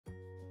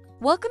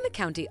Welcome to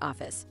County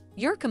Office,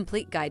 your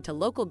complete guide to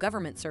local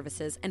government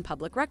services and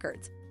public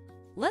records.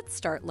 Let's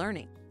start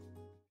learning.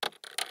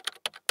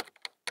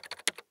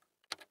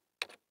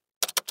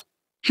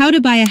 How to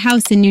buy a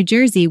house in New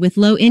Jersey with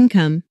low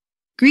income.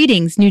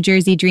 Greetings, New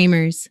Jersey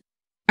dreamers.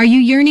 Are you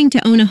yearning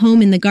to own a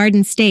home in the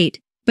Garden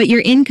State, but your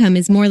income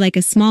is more like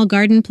a small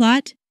garden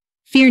plot?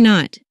 Fear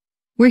not.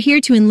 We're here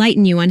to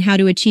enlighten you on how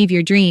to achieve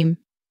your dream.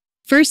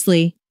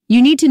 Firstly,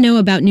 you need to know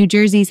about New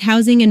Jersey's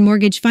Housing and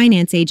Mortgage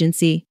Finance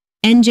Agency,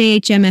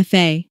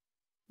 NJHMFA.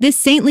 This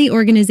saintly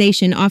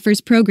organization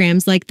offers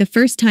programs like the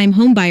First-Time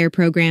Homebuyer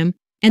Program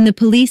and the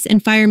Police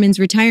and Firemen's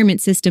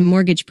Retirement System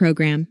Mortgage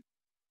Program.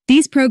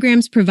 These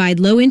programs provide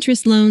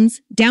low-interest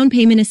loans, down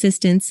payment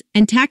assistance,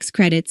 and tax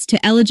credits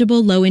to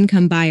eligible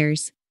low-income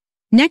buyers.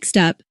 Next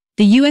up,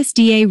 the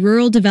USDA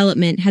Rural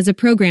Development has a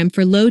program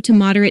for low to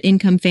moderate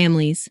income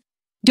families.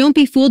 Don't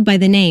be fooled by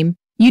the name.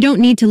 You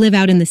don't need to live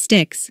out in the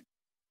sticks.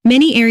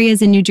 Many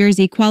areas in New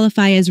Jersey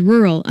qualify as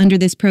rural under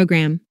this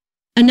program.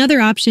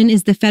 Another option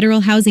is the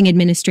Federal Housing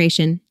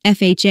Administration,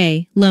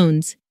 FHA,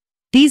 loans.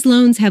 These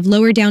loans have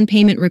lower down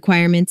payment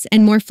requirements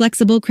and more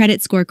flexible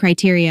credit score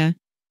criteria.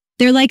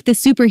 They're like the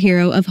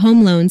superhero of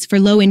home loans for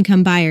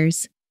low-income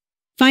buyers.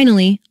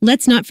 Finally,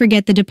 let's not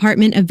forget the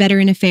Department of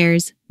Veteran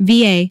Affairs,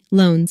 VA,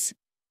 loans.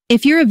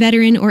 If you're a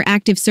veteran or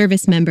active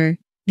service member,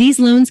 these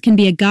loans can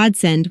be a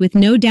godsend with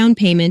no down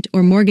payment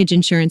or mortgage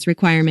insurance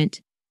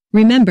requirement.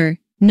 Remember,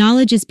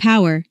 knowledge is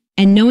power,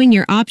 and knowing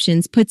your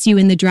options puts you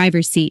in the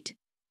driver's seat.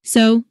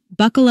 So,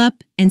 buckle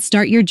up and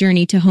start your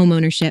journey to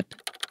homeownership.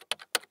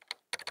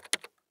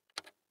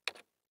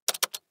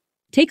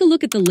 Take a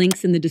look at the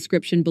links in the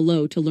description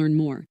below to learn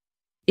more.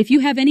 If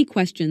you have any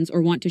questions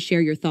or want to share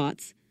your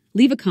thoughts,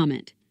 leave a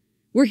comment.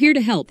 We're here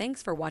to help.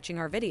 Thanks for watching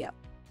our video.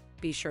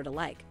 Be sure to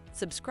like,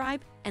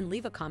 subscribe, and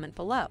leave a comment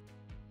below.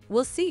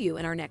 We'll see you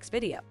in our next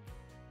video.